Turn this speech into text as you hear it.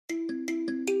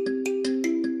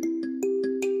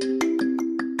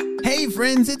Hey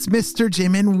friends, it's Mr.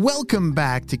 Jim and welcome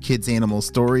back to Kids Animal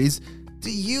Stories.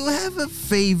 Do you have a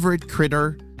favorite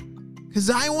critter? Because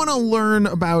I want to learn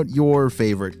about your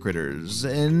favorite critters,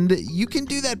 and you can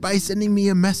do that by sending me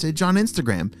a message on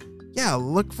Instagram. Yeah,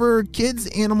 look for Kids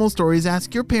Animal Stories.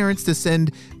 Ask your parents to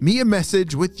send me a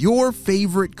message with your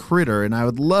favorite critter, and I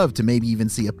would love to maybe even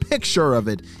see a picture of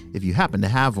it if you happen to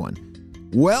have one.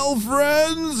 Well,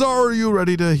 friends, are you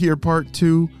ready to hear part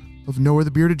 2 of Noah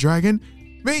the Bearded Dragon?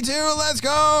 Me too, let's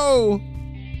go!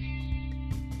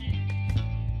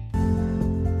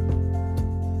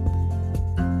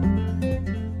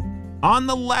 On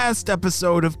the last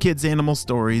episode of Kids Animal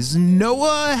Stories,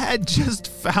 Noah had just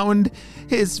found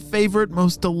his favorite,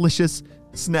 most delicious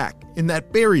snack in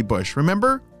that berry bush,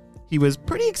 remember? He was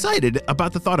pretty excited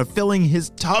about the thought of filling his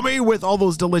tummy with all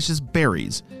those delicious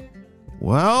berries.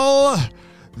 Well,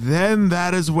 then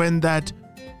that is when that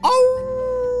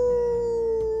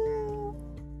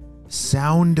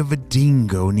sound of a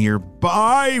dingo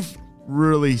nearby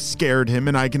really scared him,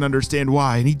 and I can understand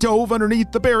why, and he dove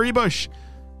underneath the berry bush.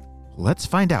 Let's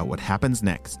find out what happens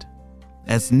next.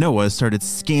 As Noah started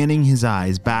scanning his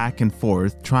eyes back and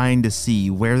forth, trying to see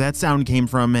where that sound came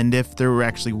from and if there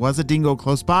actually was a dingo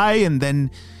close by, and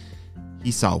then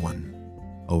he saw one.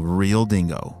 A real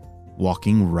dingo,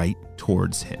 walking right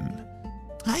towards him.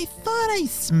 I thought I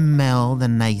smelled a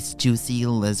nice juicy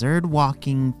lizard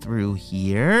walking through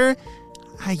here.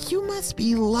 You must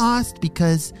be lost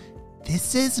because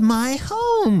this is my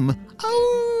home.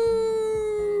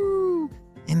 Oh!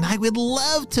 And I would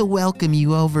love to welcome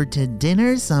you over to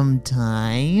dinner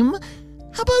sometime.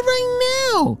 How about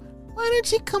right now? Why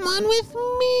don't you come on with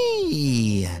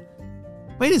me?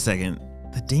 Wait a second.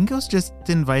 The dingo's just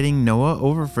inviting Noah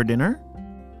over for dinner?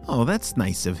 Oh, that's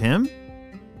nice of him.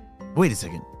 Wait a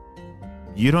second.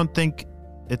 You don't think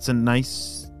it's a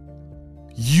nice...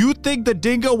 You think the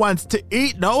dingo wants to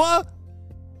eat Noah?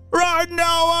 Run,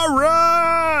 Noah,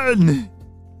 run!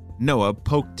 Noah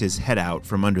poked his head out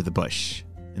from under the bush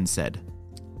and said,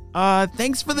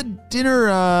 thanks for the dinner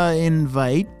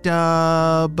invite,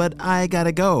 but I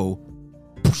gotta go.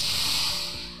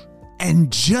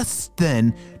 And just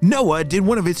then, Noah did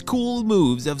one of his cool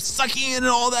moves of sucking in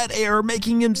all that air,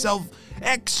 making himself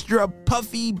extra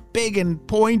puffy, big, and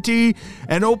pointy,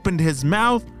 and opened his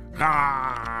mouth.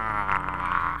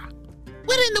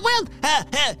 What in the world?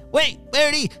 Wait,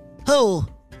 where'd he go?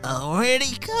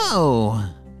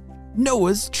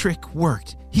 Noah's trick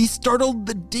worked. He startled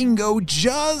the dingo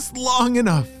just long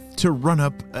enough to run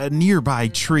up a nearby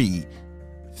tree.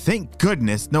 Thank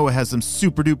goodness Noah has some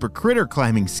super duper critter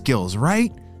climbing skills,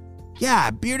 right?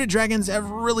 Yeah, bearded dragons have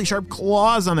really sharp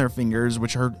claws on their fingers,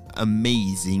 which are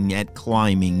amazing at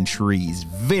climbing trees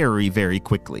very, very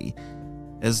quickly.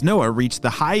 As Noah reached the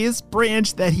highest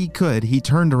branch that he could, he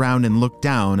turned around and looked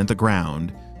down at the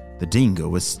ground. The dingo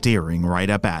was staring right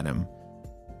up at him.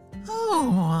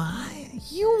 Oh,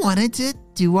 you wanted to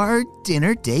do our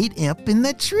dinner date up in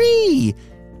the tree.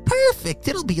 Perfect,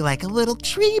 it'll be like a little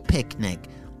tree picnic.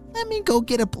 Let me go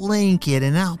get a blanket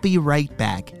and I'll be right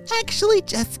back. Actually,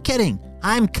 just kidding.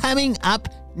 I'm coming up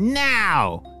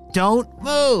now. Don't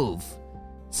move,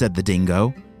 said the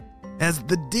dingo. As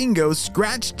the dingo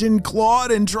scratched and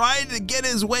clawed and tried to get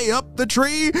his way up the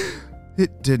tree,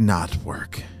 it did not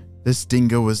work. This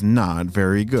dingo was not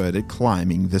very good at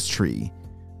climbing this tree.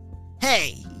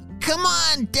 Hey, come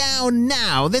on down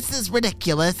now. This is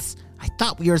ridiculous. I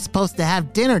thought we were supposed to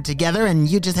have dinner together and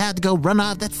you just had to go run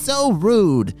off. That's so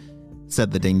rude,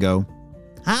 said the dingo.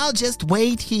 I'll just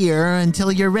wait here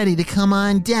until you're ready to come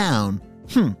on down.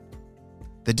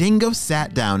 The dingo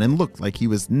sat down and looked like he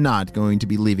was not going to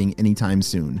be leaving anytime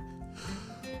soon.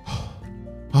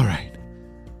 All right,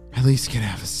 at least can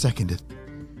have a second to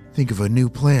think of a new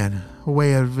plan, a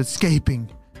way of escaping,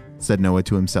 said Noah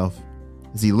to himself.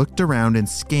 As he looked around and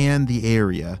scanned the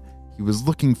area, he was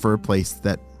looking for a place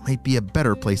that might be a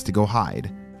better place to go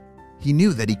hide. He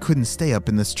knew that he couldn't stay up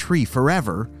in this tree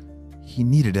forever. He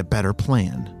needed a better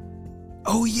plan.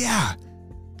 Oh yeah,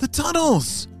 the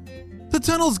tunnels! The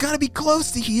tunnel's gotta be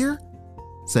close to here,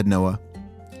 said Noah.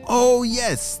 Oh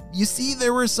yes, you see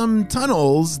there were some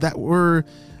tunnels that were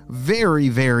very,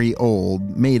 very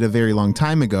old, made a very long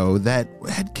time ago, that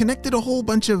had connected a whole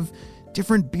bunch of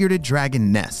different bearded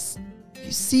dragon nests.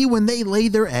 You see, when they lay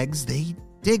their eggs, they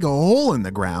dig a hole in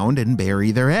the ground and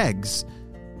bury their eggs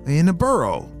in a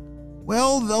burrow.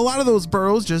 Well, a lot of those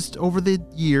burrows just over the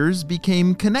years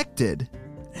became connected.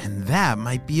 And that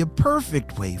might be a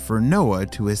perfect way for Noah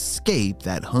to escape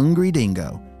that hungry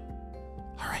dingo.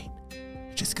 All right,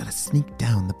 you just gotta sneak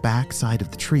down the back side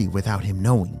of the tree without him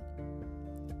knowing.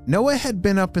 Noah had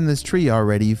been up in this tree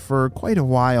already for quite a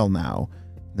while now.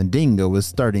 The dingo was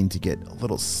starting to get a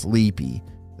little sleepy.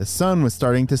 The sun was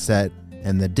starting to set,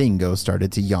 and the dingo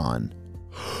started to yawn.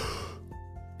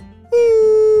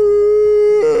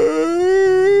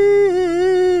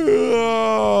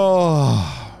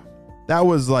 That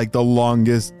was like the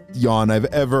longest yawn I've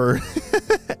ever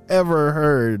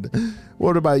heard.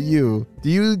 What about you? Do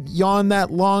you yawn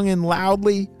that long and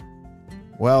loudly?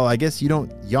 Well, I guess you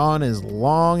don't yawn as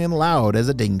long and loud as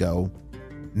a dingo.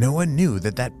 Noah knew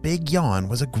that big yawn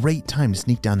was a great time to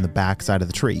sneak down the back side of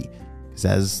the tree, because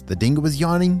as the dingo was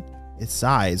yawning, its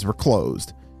eyes were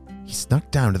closed. He snuck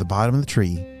down to the bottom of the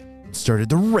tree and started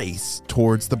to race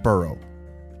towards the burrow.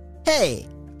 Hey,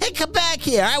 come back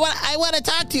here. I want to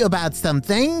talk to you about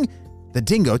something. The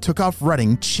dingo took off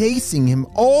running, chasing him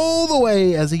all the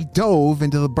way as he dove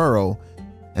into the burrow.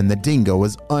 And the dingo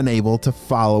was unable to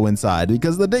follow inside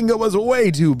because the dingo was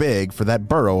way too big for that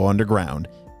burrow underground.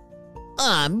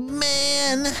 Aw,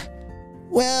 man.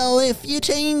 Well, if you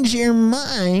change your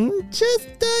mind, just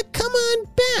come on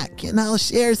back and I'll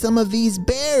share some of these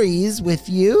berries with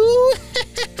you.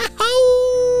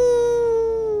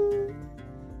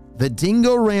 The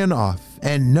dingo ran off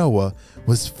and Noah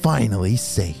was finally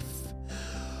safe.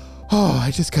 Oh,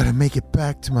 I just gotta make it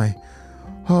back to my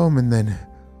home and then,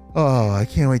 I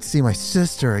can't wait to see my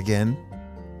sister again.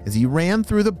 As he ran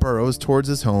through the burrows towards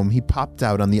his home, he popped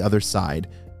out on the other side,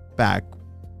 back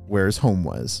where his home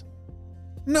was.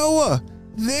 Noah,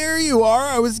 there you are.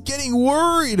 I was getting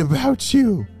worried about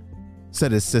you,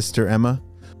 said his sister Emma.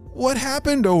 What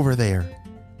happened over there?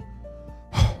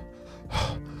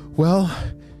 Well,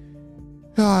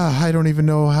 I don't even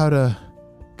know how to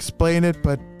explain it,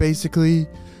 but basically,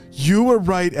 you were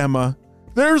right, Emma.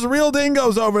 There's real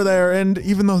dingoes over there, and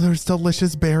even though there's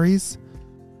delicious berries,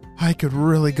 I could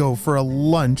really go for a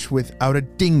lunch without a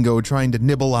dingo trying to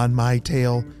nibble on my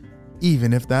tail,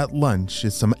 even if that lunch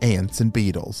is some ants and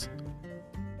beetles.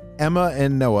 Emma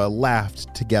and Noah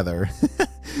laughed together.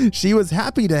 She was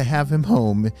happy to have him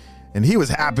home, and he was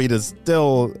happy to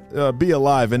still be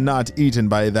alive and not eaten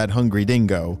by that hungry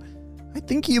dingo. I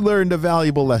think he learned a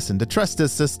valuable lesson to trust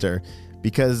his sister,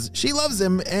 because she loves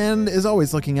him and is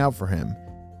always looking out for him.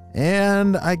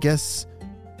 And I guess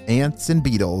ants and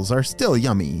beetles are still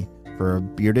yummy for a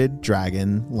bearded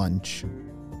dragon lunch.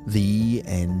 The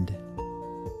end.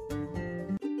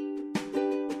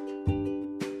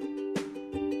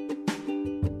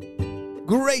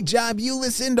 Great job. You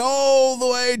listened all the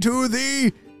way to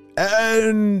the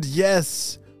end.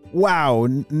 Yes. Wow.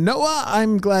 Noah,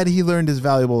 I'm glad he learned his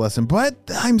valuable lesson, but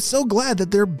I'm so glad that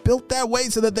they're built that way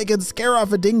so that they can scare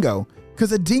off a dingo.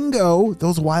 Because a dingo,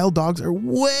 those wild dogs, are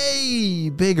way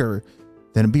bigger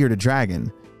than a bearded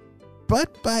dragon.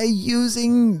 But by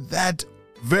using that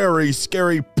very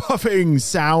scary puffing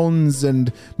sounds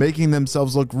and making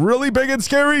themselves look really big and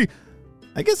scary,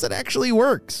 I guess it actually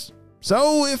works.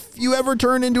 So if you ever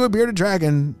turn into a bearded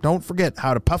dragon, don't forget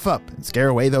how to puff up and scare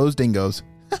away those dingoes.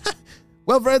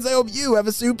 Well, friends, I hope you have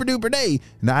a super duper day,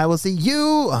 and I will see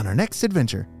you on our next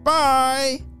adventure.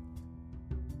 Bye!